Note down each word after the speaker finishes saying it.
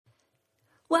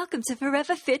Welcome to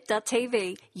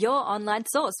ForeverFit.tv, your online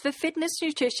source for fitness,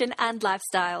 nutrition and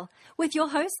lifestyle. With your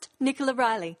host, Nicola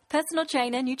Riley, personal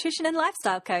trainer, nutrition and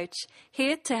lifestyle coach,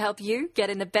 here to help you get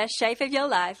in the best shape of your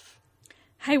life.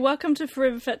 Hey, welcome to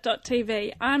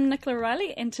ForeverFit.tv. I'm Nicola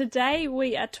Riley and today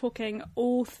we are talking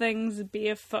all things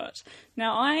barefoot.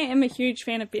 Now, I am a huge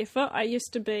fan of barefoot. I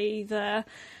used to be the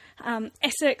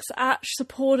Essex arch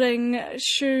supporting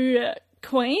shoe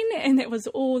queen, and that was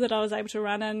all that I was able to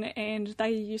run in, and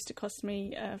they used to cost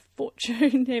me a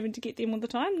fortune having to get them all the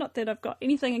time. Not that I've got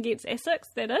anything against Essex,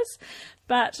 that is,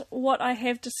 but what I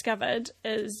have discovered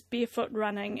is barefoot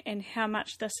running and how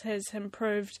much this has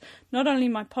improved not only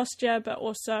my posture but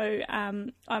also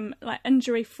I'm like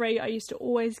injury free. I used to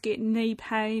always get knee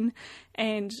pain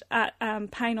and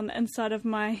pain on the inside of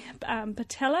my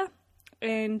patella.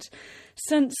 And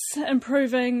since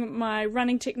improving my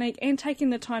running technique and taking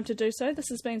the time to do so, this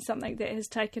has been something that has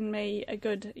taken me a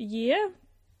good year.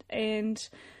 And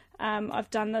I've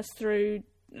done this through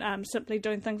simply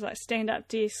doing things like stand-up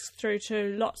desks, through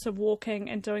to lots of walking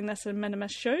and doing this in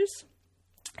minimalist shoes.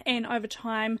 And over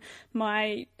time,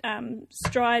 my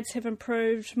strides have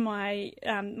improved, my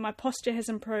posture has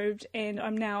improved, and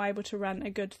I'm now able to run a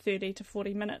good 30 to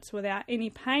 40 minutes without any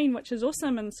pain, which is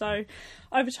awesome. And so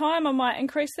over time, I might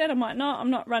increase that, I might not. I'm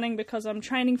not running because I'm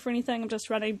training for anything. I'm just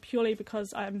running purely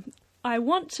because I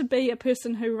want to be a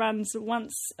person who runs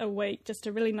once a week, just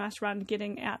a really nice run,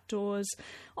 getting outdoors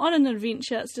on an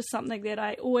adventure. It's just something that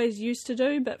I always used to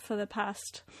do, but for the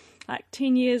past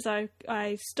 10 years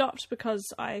I stopped because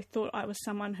I thought I was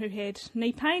someone who had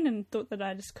knee pain and thought that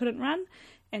I just couldn't run.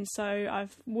 And so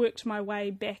I've worked my way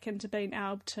back into being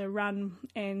able to run,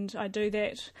 and I do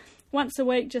that once a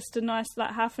week, just a nice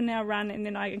half an hour run, and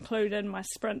then I include in my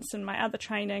sprints and my other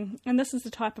training. And this is the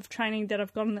type of training that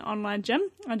I've got in the online gym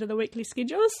under the weekly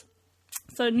schedules.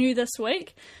 So new this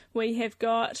week, we have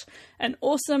got an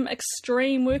awesome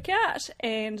extreme workout,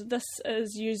 and this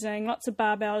is using lots of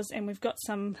barbells, and we've got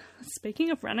some,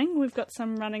 speaking of running, we've got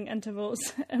some running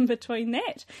intervals in between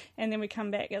that, and then we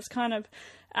come back. It's kind of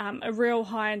a real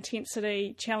high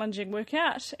intensity challenging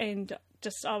workout, and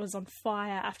just I was on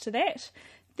fire after that.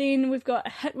 Then we've got a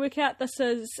HIIT workout. This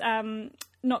is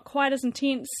not quite as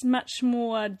intense, much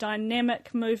more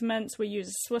dynamic movements. We use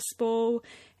a Swiss ball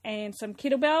and some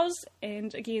kettlebells,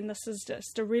 and again, this is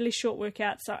just a really short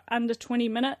workout, so under 20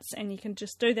 minutes, and you can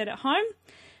just do that at home.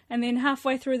 And then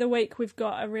halfway through the week, we've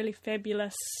got a really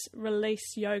fabulous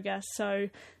release yoga. So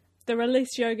the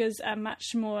release yogas are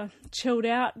much more chilled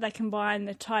out. They combine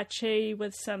the Tai Chi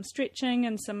with some stretching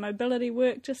and some mobility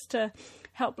work just to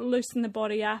help loosen the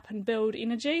body up and build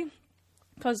energy.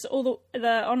 Because all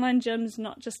the online gym's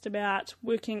not just about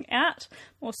working out,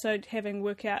 also having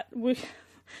work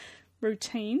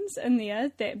routines in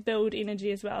there that build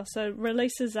energy as well. So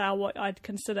releases are what I'd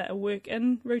consider a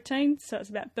work-in routine. So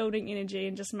it's about building energy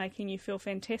and just making you feel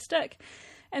fantastic.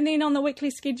 And then on the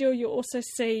weekly schedule, you'll also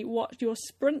see what your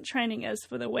sprint training is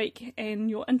for the week and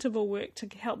your interval work to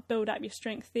help build up your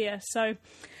strength there. So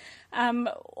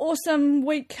awesome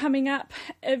week coming up.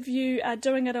 If you are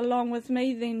doing it along with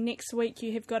me, then next week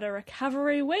you have got a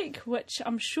recovery week, which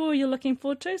I'm sure you're looking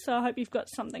forward to. So I hope you've got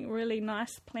something really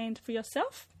nice planned for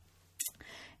yourself.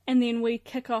 And then we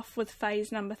kick off with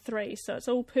phase number 3. So it's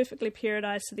all perfectly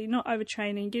periodized, so that you're not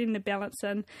overtraining, getting the balance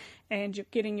in, and you're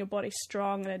getting your body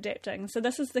strong and adapting. So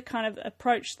this is the kind of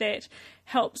approach that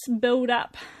helps build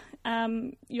up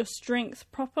your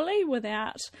strength properly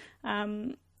without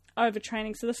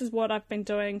overtraining. So this is what I've been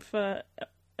doing for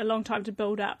a long time to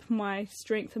build up my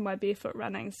strength in my barefoot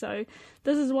running. So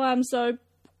this is why I'm so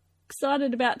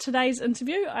excited about today's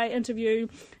interview. I interview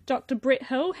Dr. Brett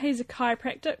Hill. He's a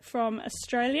chiropractic from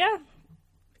Australia,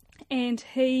 and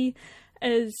he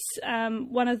is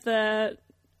one of the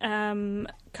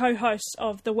co-hosts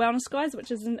of The Wellness Guys,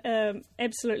 which is an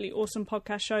absolutely awesome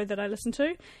podcast show that I listen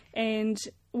to, and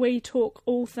we talk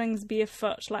all things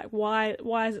barefoot, like why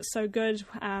is it so good,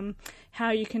 how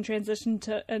you can transition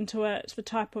into it, the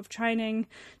type of training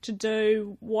to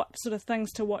do, what sort of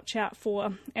things to watch out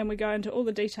for, and we go into all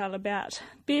the detail about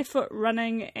barefoot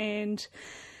running and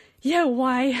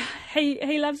why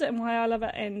he loves it and why I love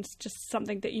it, and just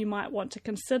something that you might want to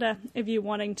consider if you're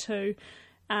wanting to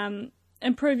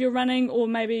improve your running, or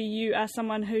maybe you are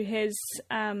someone who has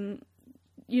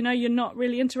you're not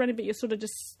really into running, but you're sort of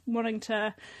just wanting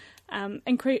to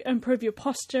improve your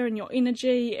posture and your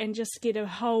energy and just get a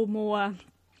whole more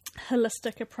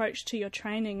holistic approach to your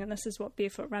training. And this is what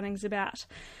barefoot running's about.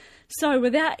 So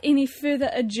without any further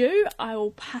ado, I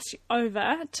will pass you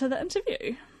over to the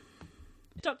interview.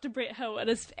 Dr. Brett Hill, it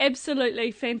is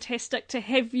absolutely fantastic to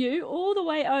have you all the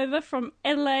way over from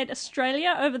Adelaide,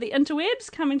 Australia, over the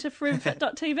interwebs, coming to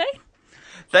ForeverFit.tv.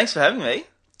 Thanks for having me.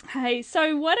 Hey,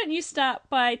 so why don't you start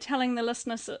by telling the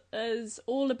listeners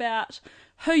all about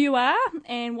who you are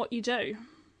and what you do?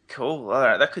 Cool. All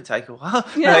right, that could take a while.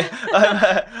 Yeah.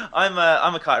 No, I'm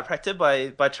a chiropractor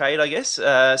by trade, I guess.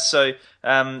 So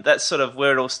that's sort of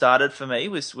where it all started for me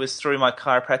was through my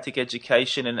chiropractic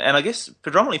education and I guess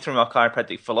predominantly through my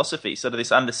chiropractic philosophy, sort of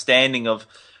this understanding of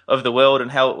the world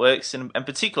and how it works, and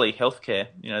particularly healthcare.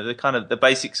 You know, the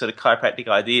basic sort of chiropractic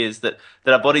ideas that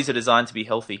our bodies are designed to be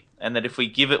healthy, and that if we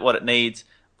give it what it needs,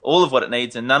 all of what it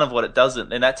needs and none of what it doesn't,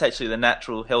 then that's actually the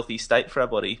natural healthy state for our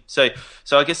body. So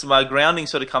I guess my grounding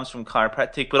sort of comes from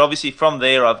chiropractic, but obviously from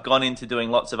there I've gone into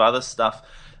doing lots of other stuff.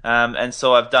 And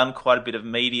so I've done quite a bit of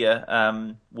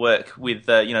media work with,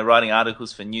 writing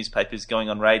articles for newspapers, going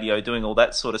on radio, doing all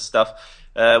that sort of stuff,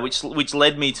 which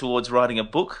led me towards writing a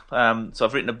book. So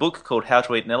I've written a book called How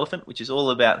to Eat an Elephant, which is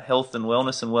all about health and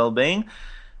wellness and well-being.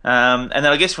 And then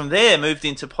I guess from there moved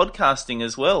into podcasting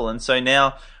as well. And so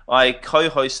now I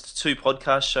co-host 2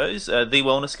 podcast shows, The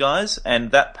Wellness Guys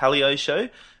and That Paleo Show.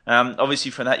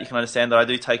 Obviously from that you can understand that I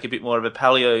do take a bit more of a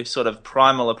paleo sort of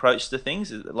primal approach to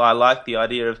things. I like the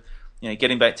idea of,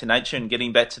 getting back to nature and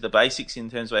getting back to the basics in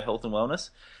terms of our health and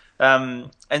wellness.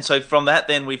 And so from that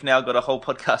then we've now got a whole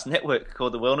podcast network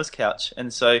called The Wellness Couch.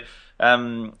 And so,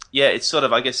 it's sort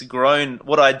of, I guess, grown.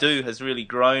 What I do has really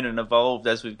grown and evolved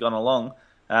as we've gone along.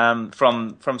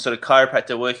 From sort of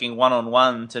chiropractor working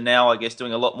one-on-one to now, I guess,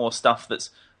 doing a lot more stuff that's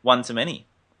one-to-many.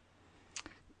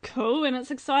 Cool, and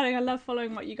it's exciting. I love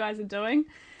following what you guys are doing.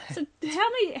 So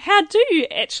how do you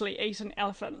actually eat an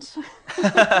elephant?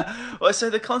 Well, so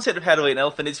the concept of how to eat an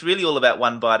elephant, it's really all about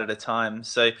one bite at a time.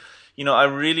 So, I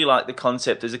really like the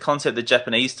concept. There's a concept the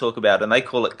Japanese talk about, and they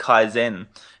call it Kaizen.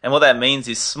 And what that means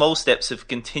is small steps of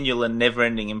continual and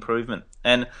never-ending improvement.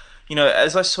 And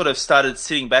as I sort of started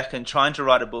sitting back and trying to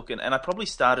write a book, and I probably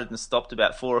started and stopped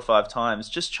about 4 or 5 times,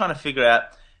 just trying to figure out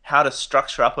how to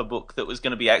structure up a book that was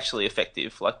going to be actually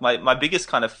effective. Like my biggest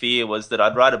kind of fear was that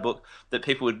I'd write a book that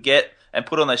people would get and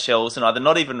put on their shelves and either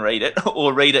not even read it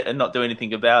or read it and not do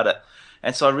anything about it.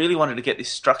 And so I really wanted to get this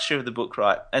structure of the book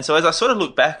right. And so as I sort of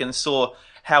looked back and saw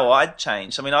how I'd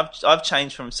changed, I mean, I've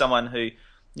changed from someone who,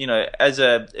 as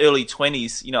a early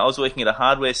 20s, I was working at a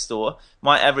hardware store.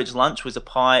 My average lunch was a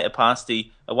pie, a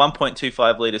pasty, a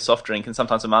 1.25 litre soft drink, and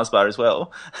sometimes a Mars bar as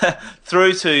well,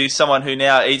 through to someone who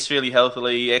now eats really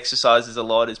healthily, exercises a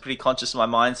lot, is pretty conscious of my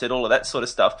mindset, all of that sort of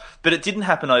stuff. But it didn't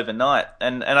happen overnight.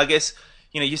 And I guess,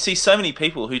 you see so many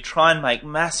people who try and make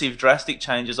massive, drastic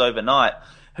changes overnight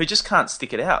who just can't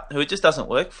stick it out, who it just doesn't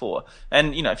work for.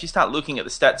 And, if you start looking at the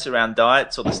stats around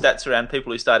diets or the stats around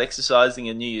people who start exercising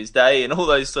on New Year's Day and all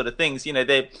those sort of things,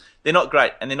 they're not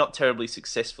great and they're not terribly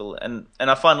successful. And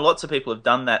I find lots of people have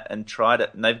done that and tried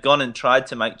it, and they've gone and tried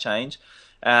to make change,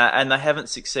 and they haven't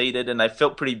succeeded, and they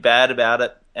felt pretty bad about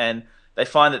it, and they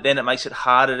find that then it makes it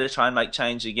harder to try and make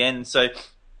change again. So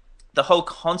the whole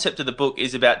concept of the book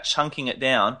is about chunking it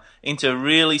down into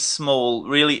really small,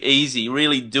 really easy,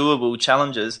 really doable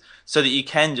challenges so that you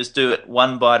can just do it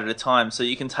one bite at a time. So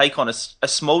you can take on a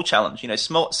small challenge,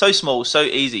 so small, so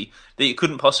easy that you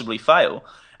couldn't possibly fail.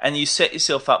 And you set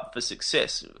yourself up for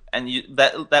success. And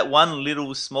that one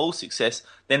little small success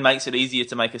then makes it easier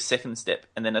to make a second step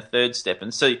and then a third step.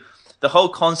 And so the whole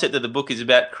concept of the book is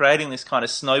about creating this kind of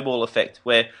snowball effect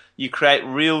where you create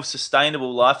real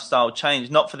sustainable lifestyle change,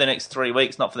 not for the next 3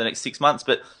 weeks, not for the next 6 months,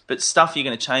 but stuff you're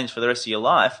going to change for the rest of your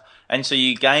life. And so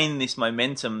you gain this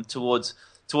momentum towards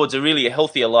a really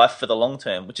healthier life for the long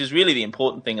term, which is really the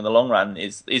important thing in the long run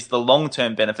is the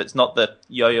long-term benefits, not the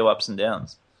yo-yo ups and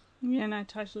downs. Yeah, no,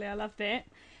 totally. I love that.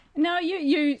 Now,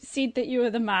 you said that you were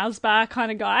the Mars bar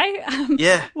kind of guy.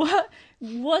 Yeah.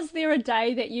 Was there a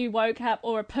day that you woke up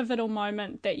or a pivotal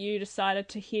moment that you decided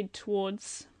to head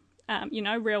towards,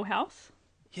 real health?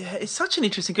 Yeah, it's such an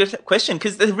interesting question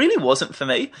because there really wasn't for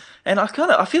me, and I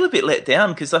feel a bit let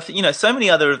down because so many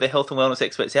other of the health and wellness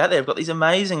experts out there have got these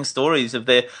amazing stories of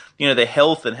their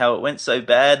health and how it went so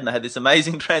bad and they had this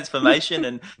amazing transformation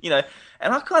and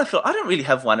I kind of felt I don't really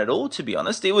have one at all, to be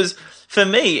honest. It was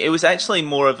actually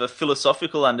more of a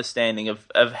philosophical understanding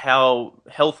of how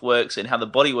health works and how the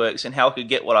body works and how I could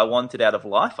get what I wanted out of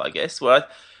life, I guess, where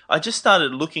I just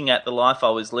started looking at the life I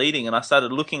was leading and I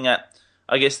started looking at,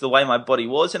 I guess, the way my body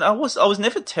was, and I was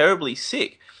never terribly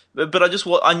sick, but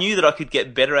I knew that I could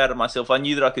get better out of myself. I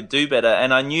knew that I could do better,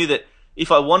 and I knew that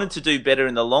if I wanted to do better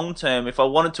in the long term, if I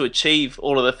wanted to achieve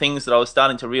all of the things that I was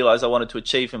starting to realize I wanted to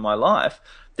achieve in my life,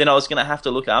 then I was going to have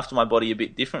to look after my body a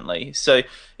bit differently. So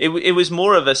it was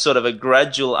more of a sort of a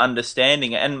gradual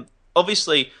understanding. And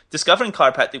obviously, discovering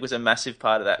chiropractic was a massive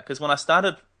part of that, because when I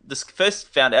first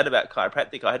found out about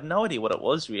chiropractic, I had no idea what it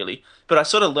was really, but I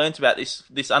sort of learned about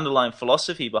this underlying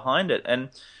philosophy behind it. And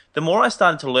the more I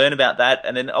started to learn about that,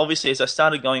 and then obviously as I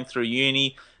started going through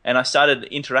uni and I started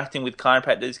interacting with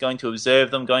chiropractors, going to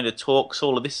observe them, going to talks,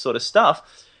 all of this sort of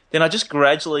stuff, then I just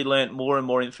gradually learnt more and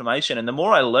more information. And the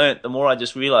more I learnt, the more I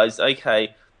just realized,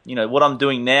 okay, what I'm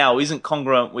doing now isn't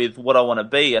congruent with what I want to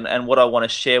be and what I want to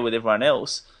share with everyone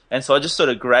else. And so I just sort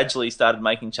of gradually started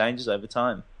making changes over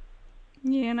time.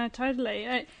 Yeah, no,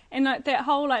 totally. And that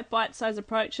whole bite-sized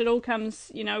approach, it all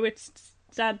comes, we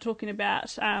started talking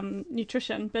about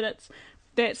nutrition, but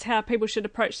that's how people should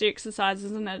approach the exercises,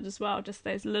 isn't it, as well? Just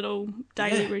those little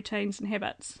daily routines and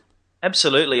habits.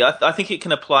 Absolutely. I think it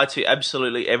can apply to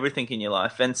absolutely everything in your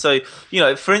life. And so,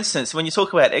 for instance, when you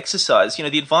talk about exercise,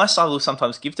 the advice I will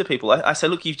sometimes give to people, I say,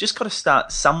 look, you've just got to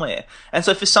start somewhere. And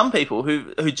so for some people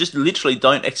who just literally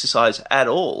don't exercise at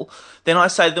all, then I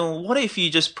say to them, well, what if you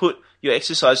just put your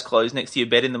exercise clothes next to your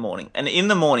bed in the morning? And in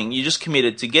the morning, you just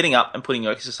committed to getting up and putting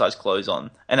your exercise clothes on.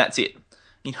 And that's it.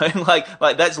 Like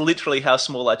that's literally how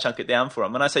small I chunk it down for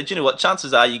them. And I say, do you know what?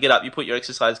 Chances are you get up, you put your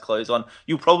exercise clothes on,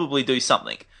 you'll probably do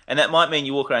something. And that might mean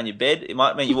you walk around your bed. It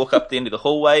might mean you walk up the end of the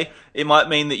hallway. It might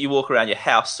mean that you walk around your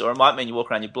house, or it might mean you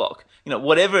walk around your block.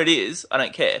 Whatever it is, I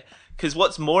don't care. Because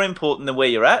what's more important than where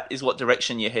you're at is what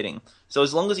direction you're heading. So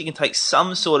as long as you can take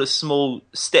some sort of small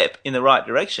step in the right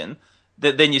direction,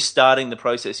 then you're starting the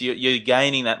process. You're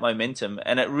gaining that momentum.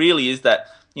 And it really is that,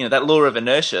 that law of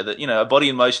inertia that, a body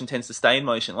in motion tends to stay in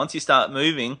motion. Once you start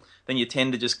moving, then you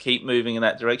tend to just keep moving in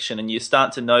that direction, and you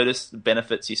start to notice the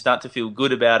benefits. You start to feel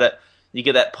good about it. You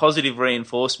get that positive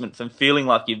reinforcement from feeling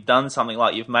like you've done something,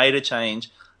 like you've made a change,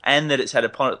 and that it's had a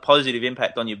positive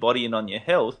impact on your body and on your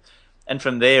health. And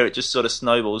from there, it just sort of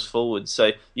snowballs forward.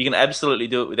 So you can absolutely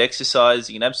do it with exercise.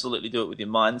 You can absolutely do it with your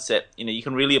mindset. You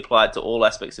can really apply it to all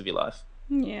aspects of your life.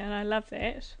 Yeah, and I love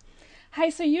that.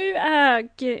 Hey, so you are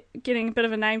getting a bit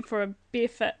of a name for a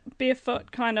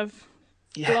barefoot kind of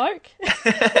bloke.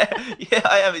 Yeah,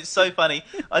 I am. It's so funny.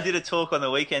 I did a talk on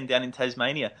the weekend down in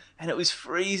Tasmania, and it was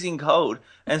freezing cold.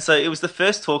 And so it was the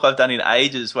first talk I've done in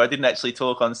ages where I didn't actually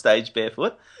talk on stage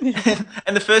barefoot.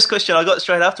 And the first question I got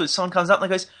straight afterwards, someone comes up and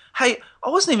goes, hey, I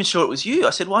wasn't even sure it was you. I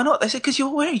said, why not? They said, because you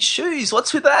were wearing shoes.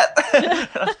 What's with that?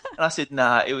 And I said,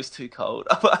 nah, it was too cold.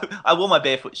 I wore my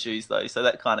barefoot shoes, though, so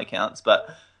that kind of counts.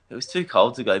 But it was too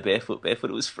cold to go barefoot.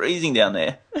 It was freezing down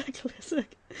there.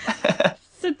 Classic.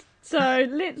 So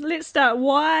let's start.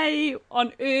 Why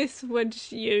on earth would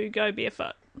you go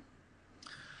barefoot?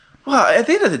 Well, at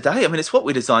the end of the day, it's what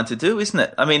we're designed to do, isn't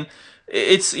it?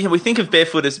 It's we think of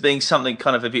barefoot as being something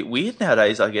kind of a bit weird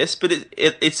nowadays, I guess, but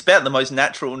it's about the most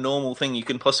natural, normal thing you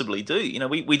can possibly do.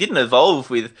 We didn't evolve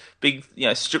with big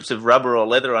strips of rubber or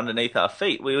leather underneath our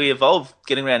feet. We evolved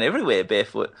getting around everywhere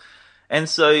barefoot. And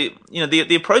so,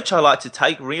 the approach I like to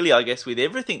take really, I guess, with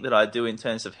everything that I do in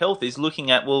terms of health is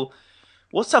looking at, well,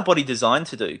 what's our body designed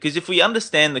to do? Because if we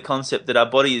understand the concept that our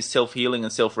body is self-healing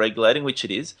and self-regulating, which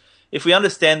it is, if we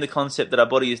understand the concept that our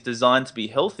body is designed to be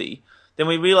healthy, then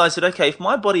we realize that, okay, if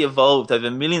my body evolved over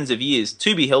millions of years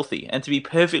to be healthy and to be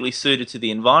perfectly suited to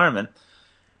the environment,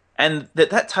 and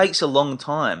that takes a long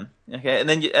time, okay, and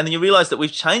then you realize that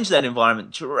we've changed that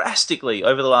environment drastically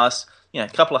over the last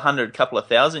couple of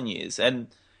thousand years, and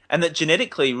that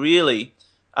genetically, really,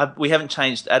 we haven't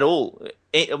changed at all,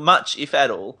 much if at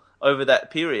all, over that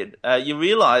period. You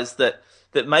realize that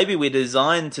maybe we're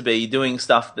designed to be doing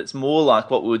stuff that's more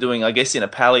like what we were doing, I guess, in a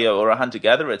paleo or a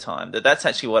hunter-gatherer time, that's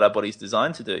actually what our body's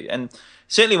designed to do. And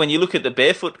certainly when you look at the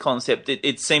barefoot concept,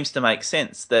 it seems to make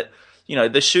sense that,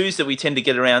 the shoes that we tend to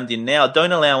get around in now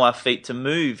don't allow our feet to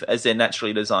move as they're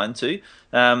naturally designed to.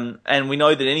 And we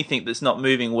know that anything that's not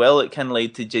moving well, it can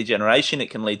lead to degeneration,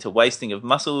 it can lead to wasting of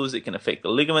muscles, it can affect the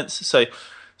ligaments.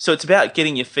 So it's about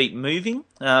getting your feet moving.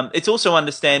 It's also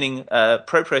understanding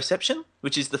proprioception,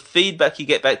 which is the feedback you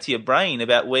get back to your brain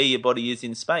about where your body is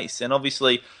in space. And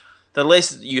obviously, the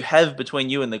less you have between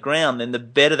you and the ground, then the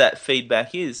better that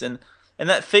feedback is. And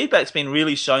that feedback's been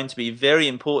really shown to be very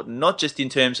important, not just in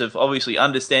terms of obviously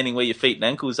understanding where your feet and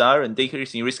ankles are and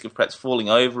decreasing your risk of perhaps falling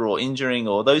over or injuring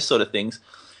or those sort of things,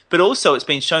 but also it's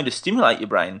been shown to stimulate your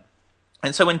brain.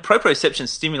 And so when proprioception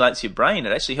stimulates your brain,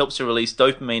 it actually helps to release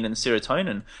dopamine and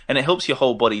serotonin, and it helps your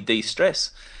whole body de-stress.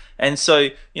 And so,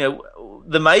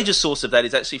 the major source of that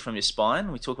is actually from your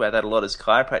spine. We talk about that a lot as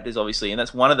chiropractors, obviously, and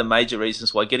that's one of the major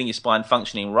reasons why getting your spine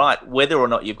functioning right, whether or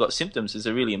not you've got symptoms, is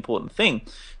a really important thing.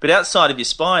 But outside of your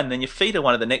spine, then your feet are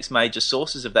one of the next major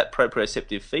sources of that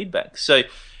proprioceptive feedback. So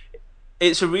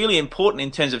it's really important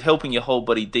in terms of helping your whole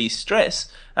body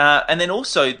de-stress. And then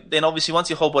obviously once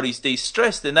your whole body's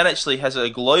de-stressed, then that actually has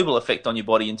a global effect on your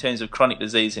body in terms of chronic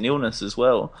disease and illness as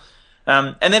well.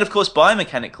 And then, of course,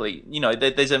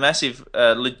 biomechanically, there's a massive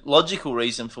logical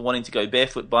reason for wanting to go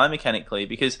barefoot biomechanically,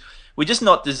 because we're just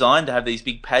not designed to have these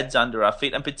big pads under our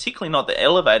feet, and particularly not the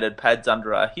elevated pads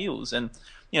under our heels. And,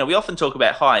 we often talk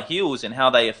about high heels and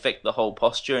how they affect the whole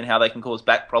posture and how they can cause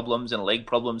back problems and leg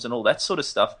problems and all that sort of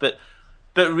stuff. But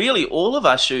really, all of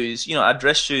our shoes, our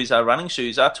dress shoes, our running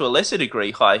shoes, are to a lesser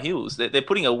degree high heels. They're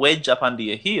putting a wedge up under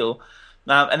your heel.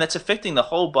 And that's affecting the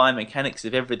whole biomechanics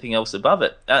of everything else above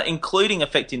it, including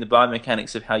affecting the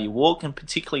biomechanics of how you walk and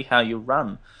particularly how you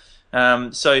run.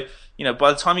 So,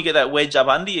 by the time you get that wedge up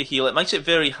under your heel, it makes it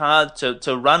very hard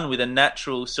to run with a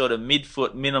natural sort of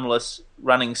midfoot minimalist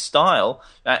running style,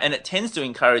 and it tends to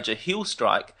encourage a heel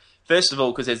strike. First of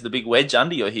all, because there's the big wedge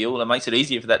under your heel, and it makes it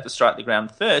easier for that to strike the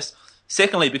ground first.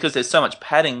 Secondly, because there's so much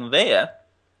padding there,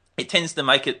 it tends to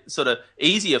make it sort of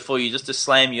easier for you just to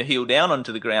slam your heel down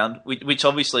onto the ground, which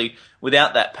obviously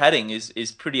without that padding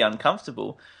is pretty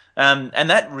uncomfortable. And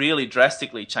that really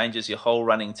drastically changes your whole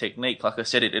running technique. Like I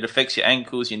said, it affects your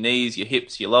ankles, your knees, your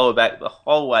hips, your lower back, the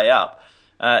whole way up,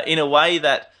 in a way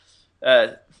that,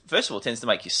 first of all, tends to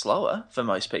make you slower for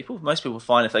most people. Most people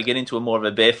find if they get into a more of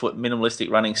a barefoot minimalistic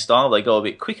running style, they go a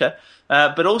bit quicker.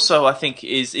 But also, I think,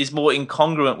 is more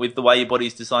incongruent with the way your body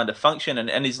is designed to function,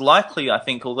 and is likely, I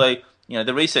think, although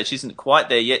the research isn't quite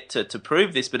there yet to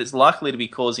prove this, but it's likely to be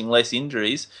causing less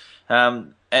injuries.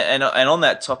 And on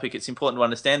that topic, it's important to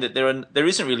understand that there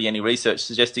isn't really any research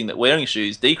suggesting that wearing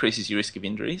shoes decreases your risk of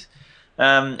injuries.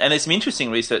 And there's some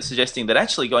interesting research suggesting that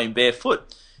actually going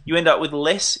barefoot, you end up with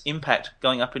less impact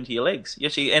going up into your legs. You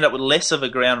actually end up with less of a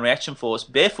ground reaction force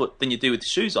barefoot than you do with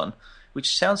shoes on,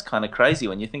 which sounds kind of crazy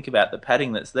when you think about the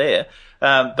padding that's there.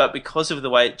 But because of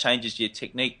the way it changes your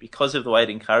technique, because of the way it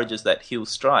encourages that heel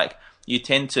strike, you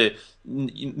tend to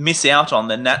miss out on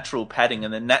the natural padding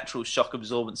and the natural shock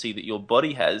absorbency that your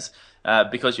body has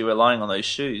because you're relying on those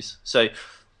shoes. So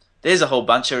there's a whole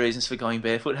bunch of reasons for going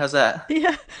barefoot. How's that?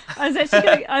 Yeah,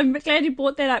 I'm glad you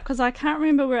brought that up, because I can't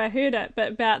remember where I heard it,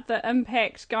 but about the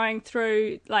impact going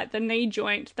through like the knee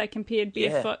joint. They compared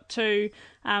barefoot to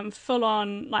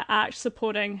full-on like arch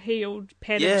supporting heeled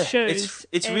padded shoes.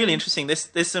 It's really interesting.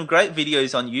 There's some great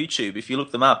videos on YouTube if you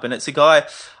look them up, and it's a guy.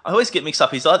 I always get mixed up.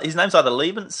 His name's either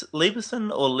Lieberson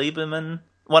or Lieberman.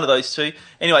 One of those two.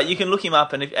 Anyway, you can look him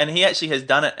up, and he actually has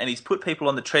done it, and he's put people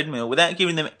on the treadmill without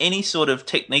giving them any sort of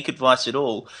technique advice at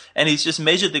all, and he's just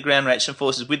measured the ground reaction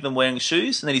forces with them wearing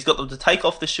shoes, and then he's got them to take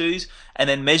off the shoes and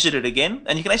then measured it again,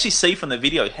 and you can actually see from the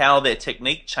video how their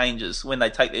technique changes when they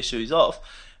take their shoes off,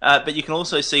 but you can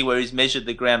also see where he's measured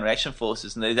the ground reaction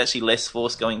forces, and there's actually less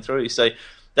force going through. So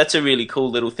that's a really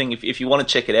cool little thing. If you want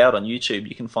to check it out on YouTube,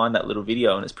 you can find that little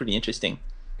video, and it's pretty interesting.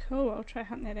 Cool, I'll try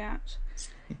hunt that out.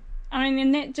 I mean,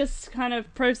 and that just kind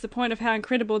of proves the point of how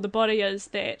incredible the body is,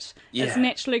 that it's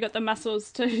naturally got the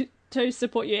muscles to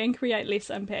support you and create less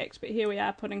impact. But here we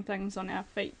are putting things on our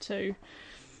feet to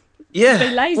be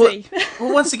lazy.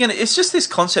 Well, once again, it's just this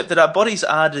concept that our bodies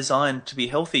are designed to be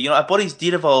healthy. Our bodies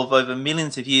did evolve over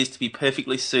millions of years to be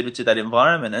perfectly suited to that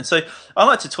environment. And so I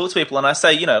like to talk to people, and I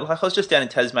say, like I was just down in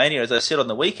Tasmania, as I said, on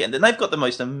the weekend, and they've got the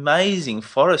most amazing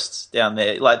forests down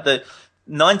there, like the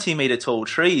 90-metre tall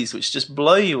trees, which just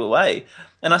blow you away.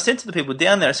 And I said to the people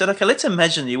down there, I said, okay, let's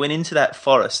imagine you went into that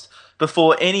forest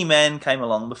before any man came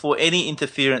along, before any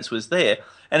interference was there.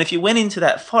 And if you went into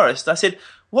that forest, I said,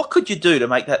 what could you do to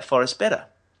make that forest better?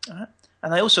 All right?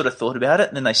 And they all sort of thought about it,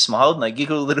 and then they smiled and they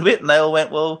giggled a little bit, and they all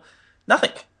went, well,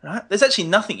 nothing. Right? There's actually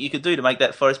nothing you could do to make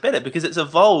that forest better, because it's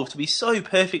evolved to be so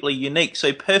perfectly unique,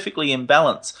 so perfectly in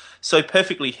balance, so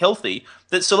perfectly healthy,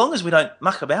 that so long as we don't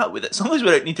muck about with it, so long as we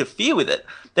don't interfere with it,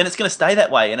 then it's going to stay that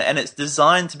way, and it's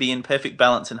designed to be in perfect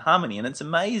balance and harmony, and it's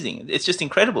amazing. It's just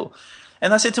incredible.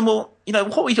 And I said to them, well,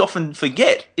 what we often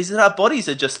forget is that our bodies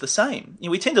are just the same.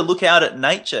 We tend to look out at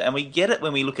nature, and we get it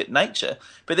when we look at nature,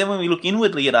 but then when we look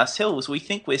inwardly at ourselves, we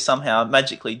think we're somehow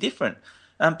magically different.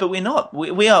 But we're not.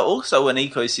 We are also an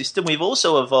ecosystem. We've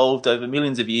also evolved over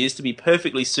millions of years to be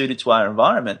perfectly suited to our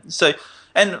environment. So,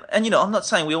 and I'm not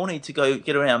saying we all need to go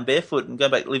get around barefoot and go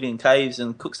back living in caves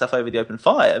and cook stuff over the open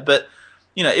fire. But,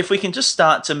 if we can just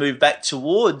start to move back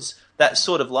towards that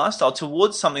sort of lifestyle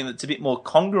towards something that's a bit more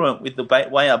congruent with the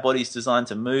way our body's designed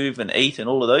to move and eat and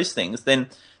all of those things, then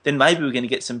maybe we're going to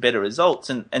get some better results.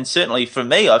 And certainly for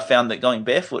me, I've found that going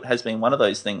barefoot has been one of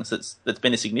those things that's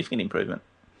been a significant improvement.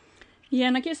 Yeah,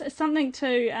 and I guess it's something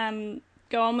to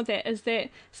go on with that is that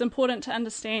it's important to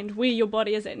understand where your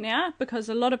body is at now, because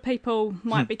a lot of people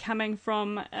might be coming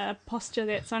from a posture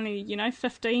that's only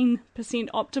 15%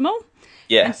 optimal.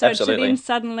 Yeah, and so absolutely. to then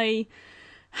suddenly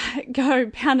go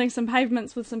pounding some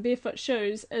pavements with some barefoot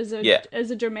shoes is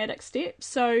a dramatic step.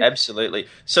 So absolutely.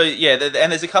 So yeah,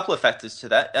 and there's a couple of factors to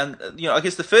that. And I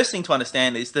guess the first thing to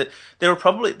understand is that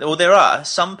there are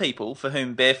some people for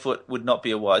whom barefoot would not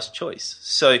be a wise choice.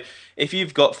 So if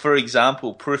you've got, for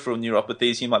example, peripheral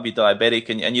neuropathies, you might be diabetic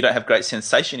and you don't have great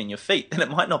sensation in your feet, then it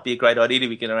might not be a great idea to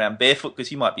be getting around barefoot,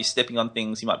 because you might be stepping on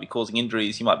things, you might be causing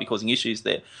injuries, you might be causing issues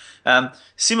there.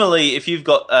 Similarly, if you've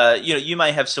got, you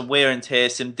may have some wear and tear,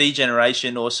 some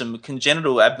degeneration or some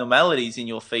congenital abnormalities in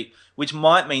your feet, which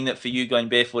might mean that for you going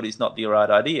barefoot is not the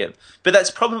right idea. But that's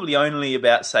probably only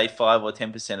about, say, 5 or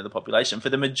 10% of the population. For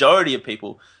the majority of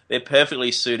people, they're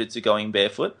perfectly suited to going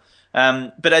barefoot.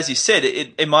 But as you said,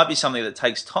 it might be something that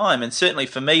takes time. And certainly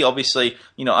for me, obviously,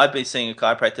 I've been seeing a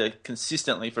chiropractor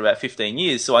consistently for about 15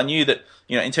 years. So I knew that,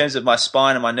 in terms of my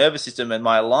spine and my nervous system and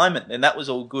my alignment, then that was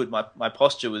all good. My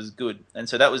posture was good. And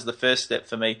so that was the first step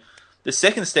for me. The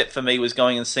second step for me was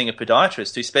going and seeing a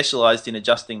podiatrist who specialized in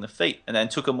adjusting the feet and then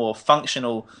took a more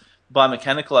functional,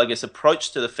 biomechanical,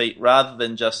 approach to the feet rather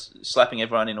than just slapping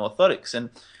everyone in orthotics.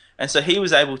 And so he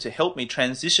was able to help me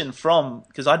transition from,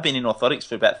 because I'd been in orthotics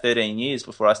for about 13 years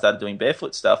before I started doing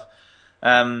barefoot stuff.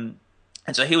 And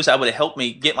so he was able to help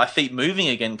me get my feet moving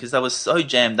again, because they were so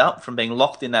jammed up from being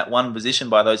locked in that one position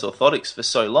by those orthotics for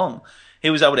so long. He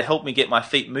was able to help me get my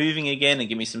feet moving again and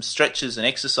give me some stretches and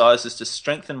exercises to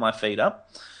strengthen my feet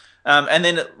up. And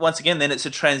then once again, then it's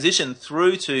a transition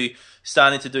through to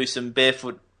starting to do some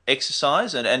barefoot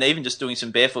exercise and even just doing some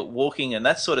barefoot walking and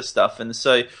that sort of stuff. And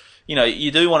so,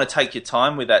 you do want to take your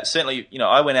time with that. Certainly,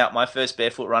 I went out, my first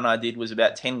barefoot run I did was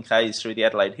about 10 Ks through the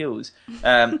Adelaide Hills.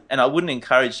 And I wouldn't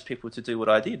encourage people to do what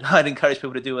I did. I'd encourage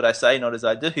people to do what I say, not as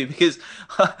I do, because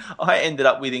I ended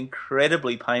up with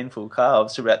incredibly painful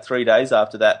calves for about 3 days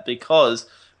after that, because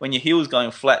when your heel's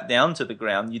going flat down to the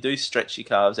ground, you do stretch your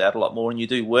calves out a lot more and you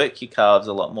do work your calves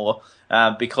a lot more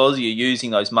because you're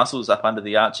using those muscles up under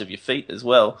the arch of your feet as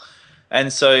well.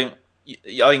 And so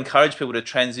I encourage people to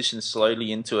transition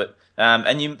slowly into it.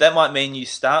 That might mean you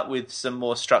start with some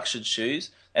more structured shoes,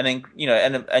 and then,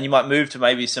 and you might move to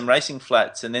maybe some racing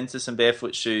flats and then to some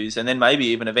barefoot shoes, and then maybe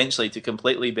even eventually to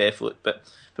completely barefoot. But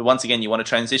once again, you want to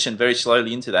transition very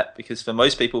slowly into that, because for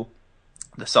most people,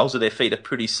 the soles of their feet are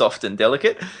pretty soft and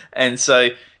delicate. And so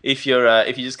if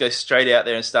you just go straight out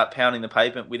there and start pounding the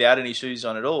pavement without any shoes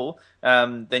on at all,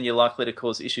 then you're likely to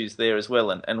cause issues there as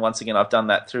well. And once again, I've done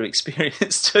that through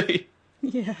experience too.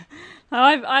 Yeah,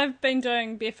 I've been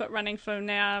doing barefoot running for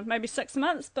now maybe 6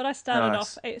 months, but I started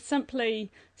off simply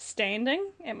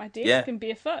standing at my desk and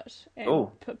barefoot,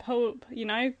 and pull,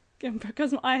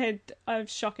 because I have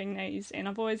shocking knees, and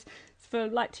I've always, for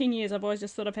like 10 years, I've always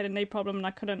just thought I've had a knee problem, and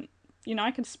I couldn't,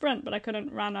 I could sprint, but I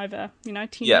couldn't run over, 10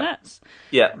 minutes.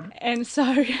 Yeah. And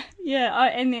so,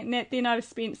 then I've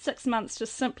spent 6 months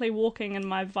just simply walking in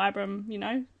my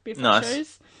Vibram, barefoot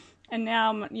shoes. And now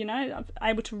I'm,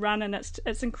 able to run, and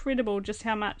it's incredible just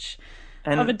how much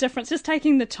of a difference, just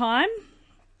taking the time.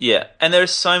 Yeah, and there are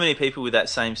so many people with that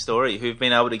same story who've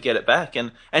been able to get it back.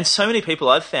 And so many people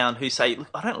I've found who say, look,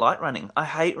 I don't like running. I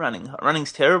hate running.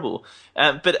 Running's terrible.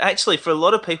 But actually, for a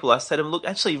lot of people, I say to them, look,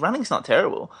 actually, running's not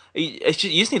terrible. You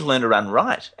just need to learn to run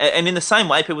right. And in the same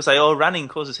way, people say, oh, running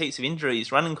causes heaps of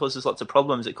injuries. Running causes lots of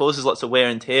problems. It causes lots of wear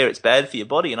and tear. It's bad for your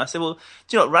body. And I say, well,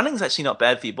 do you know what? Running's actually not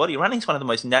bad for your body. Running's one of the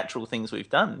most natural things we've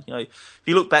done. If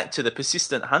you look back to the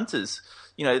persistent hunters,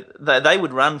 they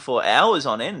would run for hours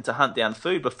on end to hunt down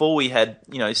food before we had,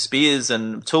 spears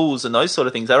and tools and those sort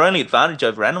of things. Our only advantage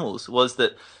over animals was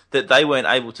that they weren't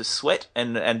able to sweat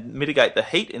and mitigate the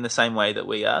heat in the same way that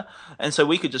we are. And so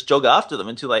we could just jog after them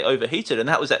until they overheated. And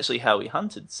that was actually how we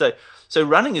hunted. So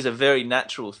running is a very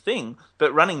natural thing,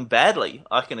 but running badly,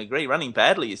 I can agree, running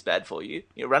badly is bad for you.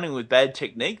 Running with bad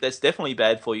technique, that's definitely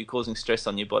bad for you, causing stress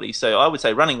on your body. So I would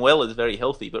say running well is very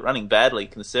healthy, but running badly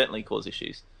can certainly cause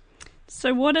issues.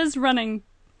 So what is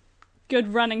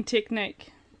good running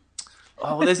technique?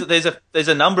 Oh, well, there's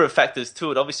a number of factors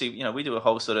to it. Obviously, we do a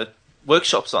whole sort of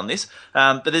workshops on this,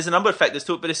 but there's a number of factors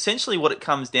to it. But essentially what it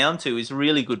comes down to is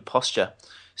really good posture.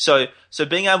 So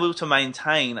being able to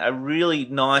maintain a really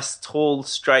nice, tall,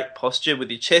 straight posture with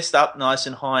your chest up nice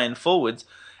and high and forwards,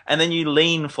 and then you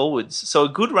lean forwards. So a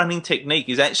good running technique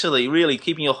is actually really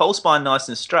keeping your whole spine nice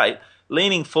and straight,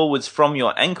 leaning forwards from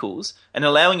your ankles and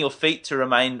allowing your feet to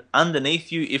remain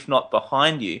underneath you, if not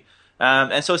behind you.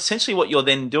 And so essentially what you're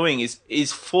then doing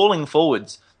is falling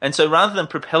forwards. And so rather than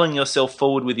propelling yourself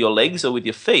forward with your legs or with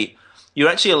your feet, you're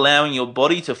actually allowing your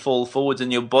body to fall forwards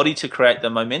and your body to create the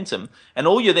momentum. And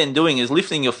all you're then doing is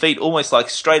lifting your feet almost like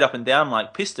straight up and down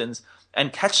like pistons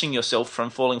and catching yourself from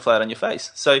falling flat on your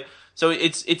face. So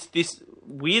it's this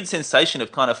weird sensation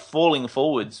of kind of falling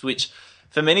forwards, which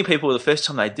for many people, the first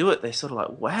time they do it, they're sort of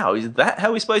like, wow, is that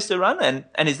how we're supposed to run?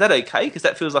 And is that okay? Because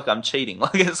that feels like I'm cheating.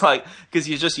 Like it's like,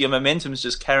 because your momentum's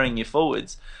just carrying you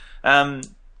forwards.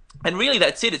 And really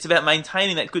that's it. It's about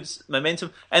maintaining that good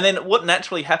momentum. And then what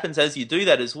naturally happens as you do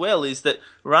that as well is that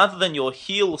rather than your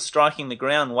heel striking the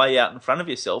ground way out in front of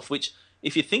yourself, which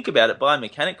if you think about it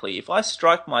biomechanically, if I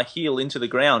strike my heel into the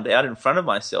ground out in front of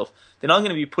myself, then I'm going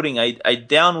to be putting a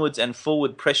downwards and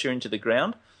forward pressure into the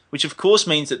ground, which of course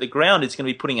means that the ground is going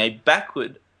to be putting a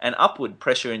backward and upward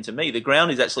pressure into me. The ground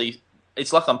is actually,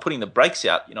 it's like I'm putting the brakes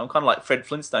out. I'm kind of like Fred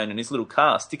Flintstone in his little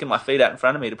car, sticking my feet out in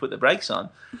front of me to put the brakes on.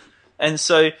 And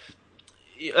so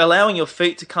allowing your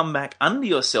feet to come back under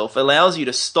yourself allows you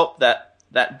to stop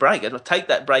that brake. It'll take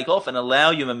that brake off and allow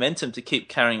your momentum to keep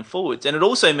carrying forwards. And it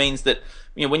also means that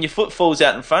when your foot falls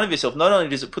out in front of yourself, not only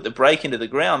does it put the brake into the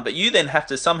ground, but you then have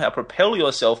to somehow propel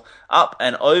yourself up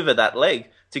and over that leg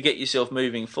to get yourself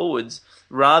moving forwards,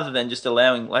 rather than just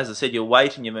allowing, as I said, your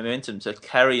weight and your momentum to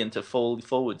carry and to fall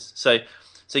forwards. So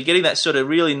getting that sort of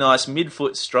really nice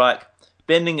mid-foot strike,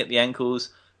 bending at the ankles,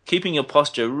 keeping your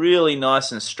posture really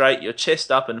nice and straight, your chest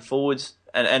up and forwards,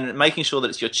 and making sure that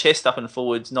it's your chest up and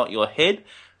forwards, not your head,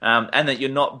 and that you're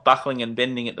not buckling and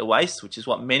bending at the waist, which is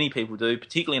what many people do,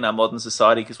 particularly in our modern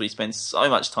society because we spend so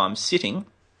much time sitting.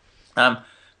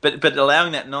 But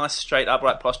allowing that nice straight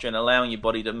upright posture and allowing your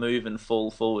body to move and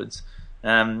fall forwards.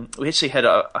 We actually had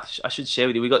I should share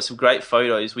with you, we got some great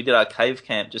photos. We did our cave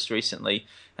camp just recently,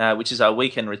 which is our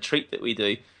weekend retreat that we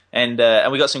do. And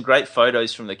we got some great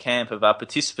photos from the camp of our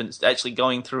participants actually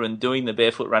going through and doing the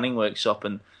barefoot running workshop.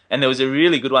 And there was a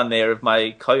really good one there of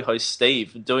my co-host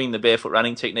Steve doing the barefoot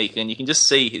running technique. And you can just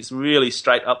see his really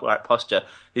straight upright posture,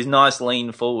 his nice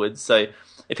lean forward. So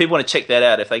if people want to check that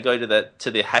out, if they go to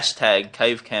the hashtag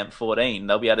CaveCamp14,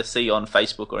 they'll be able to see on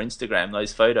Facebook or Instagram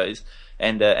those photos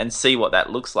and see what that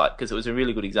looks like, because it was a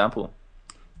really good example.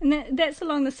 And that's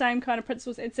along the same kind of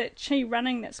principles. It's that chi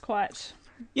running that's quite...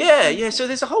 Yeah. So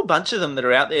there's a whole bunch of them that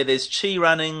are out there. There's chi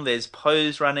running, there's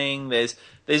pose running, there's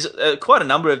quite a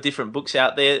number of different books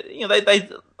out there. They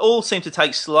all seem to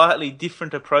take slightly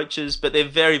different approaches, but they're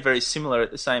very, very similar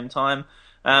at the same time.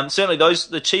 Certainly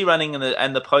the chi running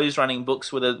and the pose running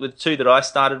books were the two that I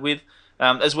started with,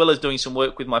 as well as doing some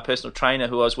work with my personal trainer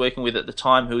who I was working with at the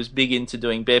time, who was big into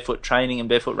doing barefoot training and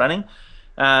barefoot running.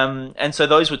 And so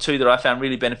those were two that I found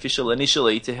really beneficial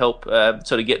initially to help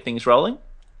sort of get things rolling.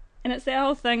 And it's that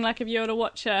whole thing, like if you were to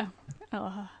watch a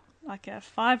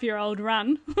 5-year-old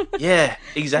run. Yeah,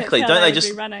 exactly. Don't they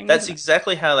just running, that's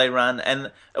exactly how they run.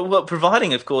 And well,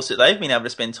 providing of course that they've been able to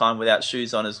spend time without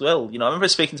shoes on as well. I remember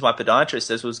speaking to my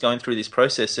podiatrist as I was going through this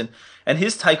process, and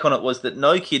his take on it was that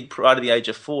no kid prior to the age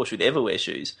of 4 should ever wear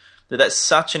shoes. That's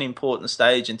such an important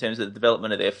stage in terms of the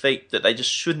development of their feet that they just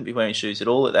shouldn't be wearing shoes at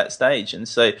all at that stage. And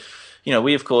so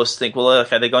we of course think, well,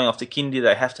 okay, they're going off to kindy,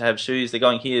 they have to have shoes. They're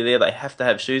going here, there, they have to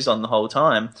have shoes on the whole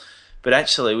time. But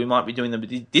actually, we might be doing them a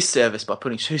disservice by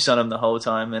putting shoes on them the whole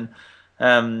time.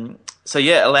 And so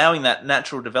allowing that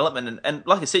natural development. And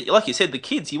like you said, the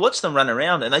kids, you watch them run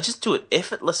around and they just do it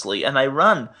effortlessly, and they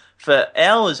run for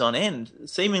hours on end,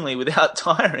 seemingly without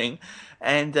tiring.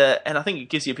 And I think it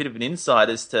gives you a bit of an insight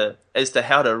as to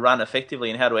how to run effectively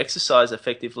and how to exercise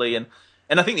effectively. And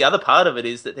I think the other part of it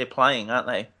is that they're playing, aren't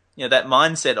they? That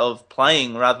mindset of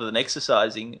playing rather than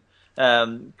exercising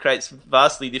creates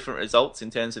vastly different results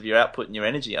in terms of your output and your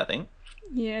energy, I think.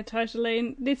 Yeah, totally.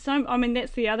 And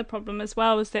that's the other problem as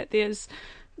well, is that there's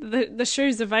the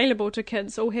shoes available to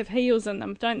kids all have heels in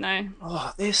them, don't they?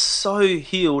 Oh, they're so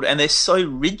heeled and they're so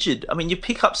rigid. I mean, you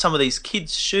pick up some of these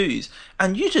kids' shoes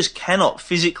and you just cannot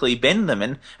physically bend them.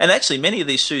 And actually, many of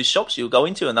these shoes shops you'll go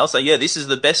into and they'll say, yeah, this is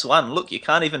the best one. Look, you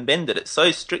can't even bend it. It's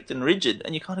so strict and rigid.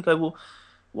 And you kind of go, well,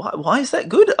 why is that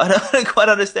good? I don't quite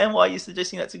understand why you're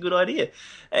suggesting that's a good idea.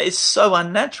 It's so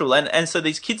unnatural. And so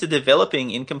these kids are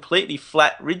developing in completely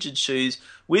flat, rigid shoes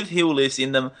with heel lifts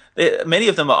in them. Many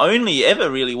of them are only ever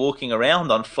really walking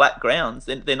around on flat grounds.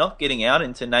 They're not getting out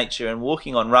into nature and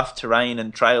walking on rough terrain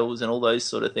and trails and all those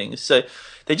sort of things. So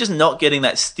they're just not getting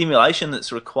that stimulation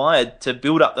that's required to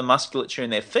build up the musculature in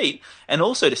their feet and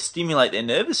also to stimulate their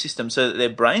nervous system so that their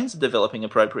brains are developing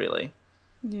appropriately.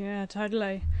 Yeah,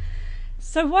 totally.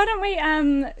 So why don't we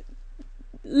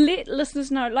let listeners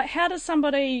know, like, how does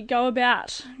somebody go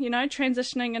about,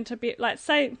 transitioning into like,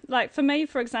 say, like for me,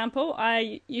 for example,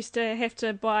 I used to have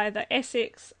to buy the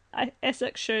Asics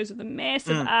shoes with the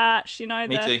massive arch,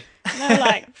 Me too. they're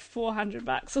like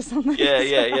 $400 or something.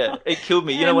 Yeah. It killed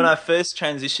me. When I first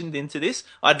transitioned into this,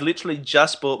 I'd literally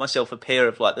just bought myself a pair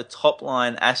of like the top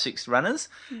line Asics runners,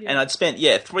 and I'd spent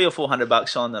 $300 or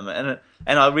 $400 on them, and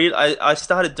I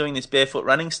started doing this barefoot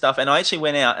running stuff, and I actually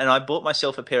went out and I bought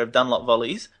myself a pair of Dunlop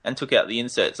Volleys and took out the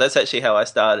inserts. That's actually how I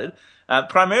started.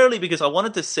 Primarily because I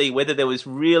wanted to see whether there was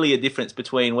really a difference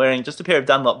between wearing just a pair of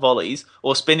Dunlop Volleys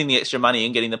or spending the extra money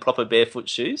and getting the proper barefoot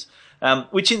shoes,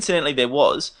 which incidentally there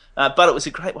was, but it was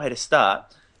a great way to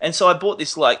start. And so I bought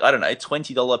this,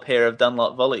 $20 pair of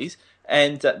Dunlop Volleys.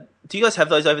 And do you guys have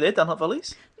those over there, Dunlop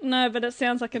Volleys? No, but it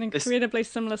sounds like an incredibly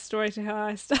similar story to how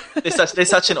I started. They're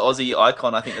such an Aussie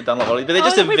icon, I think, the Dunlop Volleys. But they're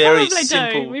just a very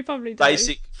simple,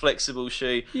 basic, flexible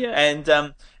shoe. Yeah.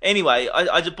 And anyway,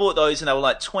 I just bought those and they were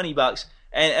like $20.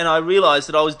 And I realised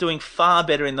that I was doing far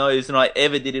better in those than I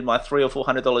ever did in my $300 or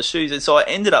 $400 shoes. And so I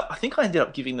ended up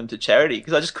giving them to charity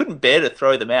because I just couldn't bear to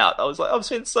throw them out. I was like, I've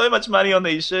spent so much money on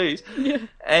these shoes. Yeah.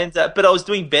 And but I was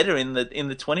doing better in the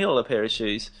 $20 pair of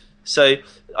shoes. So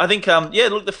I think,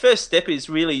 look, the first step is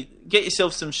really get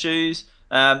yourself some shoes.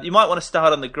 You might want to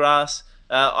start on the grass.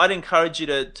 I'd encourage you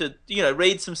to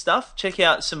read some stuff, check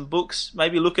out some books,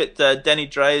 maybe look at Danny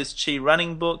Dreher's Chi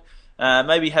Running book,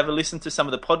 maybe have a listen to some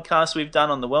of the podcasts we've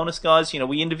done on the Wellness Guys.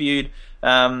 We interviewed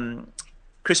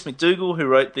Chris McDougall, who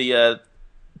wrote the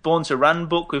Born to Run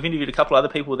book. We've interviewed a couple of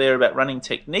other people there about running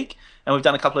technique, and we've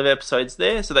done a couple of episodes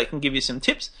there, so they can give you some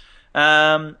tips.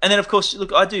 And then, of course,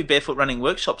 look, I do barefoot running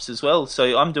workshops as well.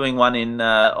 So I'm doing one in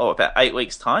about 8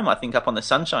 weeks' time, I think, up on the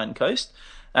Sunshine Coast.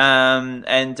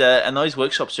 And those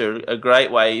workshops are a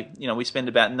great way. We spend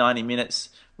about 90 minutes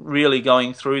really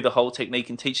going through the whole technique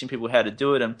and teaching people how to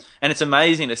do it. And it's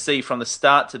amazing to see from the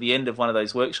start to the end of one of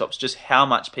those workshops just how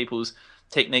much people's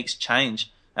techniques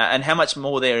change and how much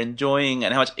more they're enjoying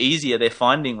and how much easier they're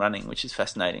finding running, which is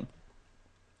fascinating.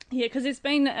 Yeah, because there's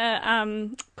been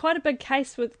quite a big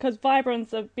case because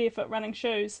Vibrams are barefoot running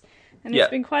shoes, and there's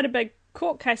been quite a big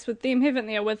court case with them, haven't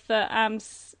there? With the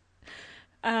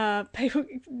people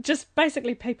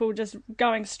just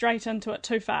going straight into it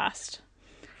too fast.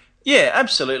 Yeah,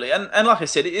 absolutely. And like I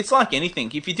said, it's like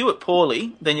anything. If you do it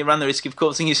poorly, then you run the risk of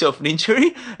causing yourself an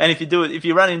injury. And if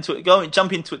you run into it,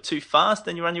 jump into it too fast,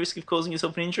 then you run the risk of causing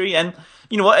yourself an injury. And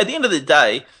you know what? At the end of the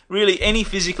day, really any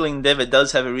physical endeavor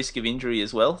does have a risk of injury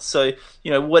as well. So,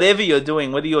 whatever you're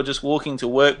doing, whether you're just walking to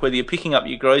work, whether you're picking up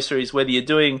your groceries, whether you're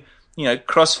doing,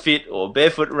 CrossFit or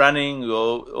barefoot running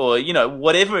or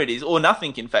whatever it is, or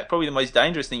nothing, in fact, probably the most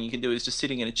dangerous thing you can do is just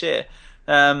sitting in a chair.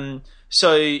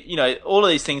 So, all of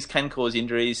these things can cause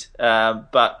injuries,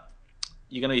 but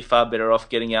you're going to be far better off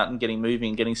getting out and getting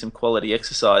moving, getting some quality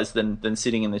exercise than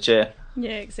sitting in the chair.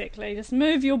 Yeah, exactly. Just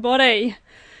move your body.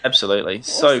 Absolutely.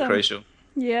 Awesome. So crucial.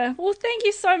 Yeah. Well, thank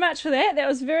you so much for that. That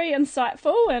was very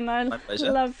insightful, and I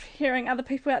love hearing other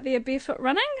people out there barefoot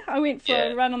running. I went for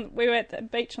a run. We were at the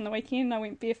beach on the weekend. I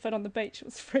went barefoot on the beach. It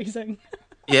was freezing.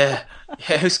 Yeah,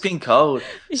 it's been cold.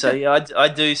 So I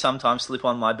do sometimes slip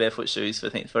on my barefoot shoes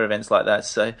for events like that.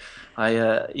 So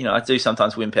I do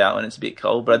sometimes wimp out when it's a bit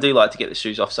cold, but I do like to get the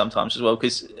shoes off sometimes as well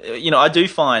because I do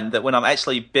find that when I'm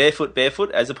actually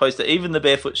barefoot, as opposed to even the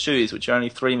barefoot shoes, which are only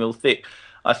 3 mil thick,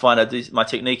 I find my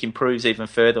technique improves even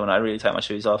further when I really take my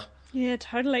shoes off. Yeah,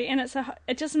 totally, and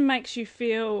it just makes you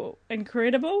feel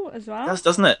incredible as well. It does,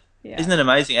 doesn't it? Yeah. Isn't it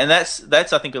amazing? And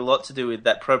that's I think a lot to do with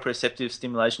that proprioceptive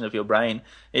stimulation of your brain.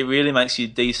 It really makes you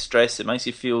de-stress. It makes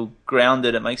you feel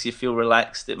grounded. It makes you feel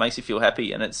relaxed. It makes you feel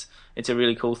happy, and it's a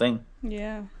really cool thing.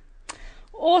 Yeah.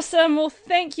 Awesome. Well,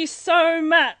 thank you so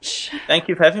much. Thank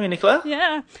you for having me, Nicola.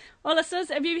 Yeah. Well,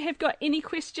 listeners, if you have got any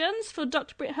questions for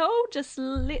Dr. Brett Hill, just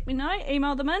let me know.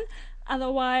 Email them in.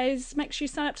 Otherwise, make sure you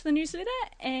sign up to the newsletter,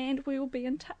 and we will be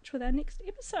in touch with our next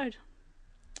episode.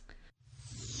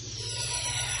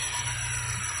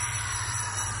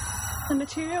 The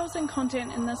materials and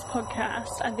content in this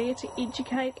podcast are there to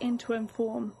educate and to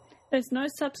inform. There's no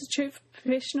substitute for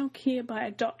professional care by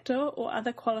a doctor or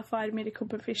other qualified medical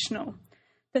professional.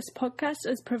 This podcast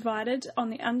is provided on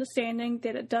the understanding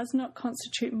that it does not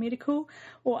constitute medical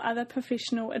or other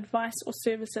professional advice or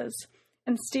services.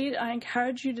 Instead, I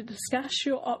encourage you to discuss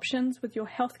your options with your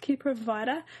healthcare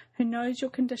provider who knows your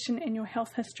condition and your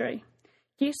health history.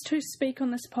 Guests who speak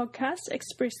on this podcast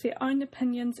express their own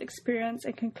opinions, experience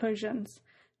and conclusions.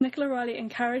 Nicola Riley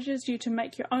encourages you to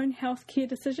make your own healthcare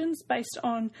decisions based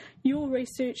on your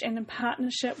research and in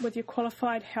partnership with your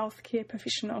qualified healthcare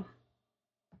professional.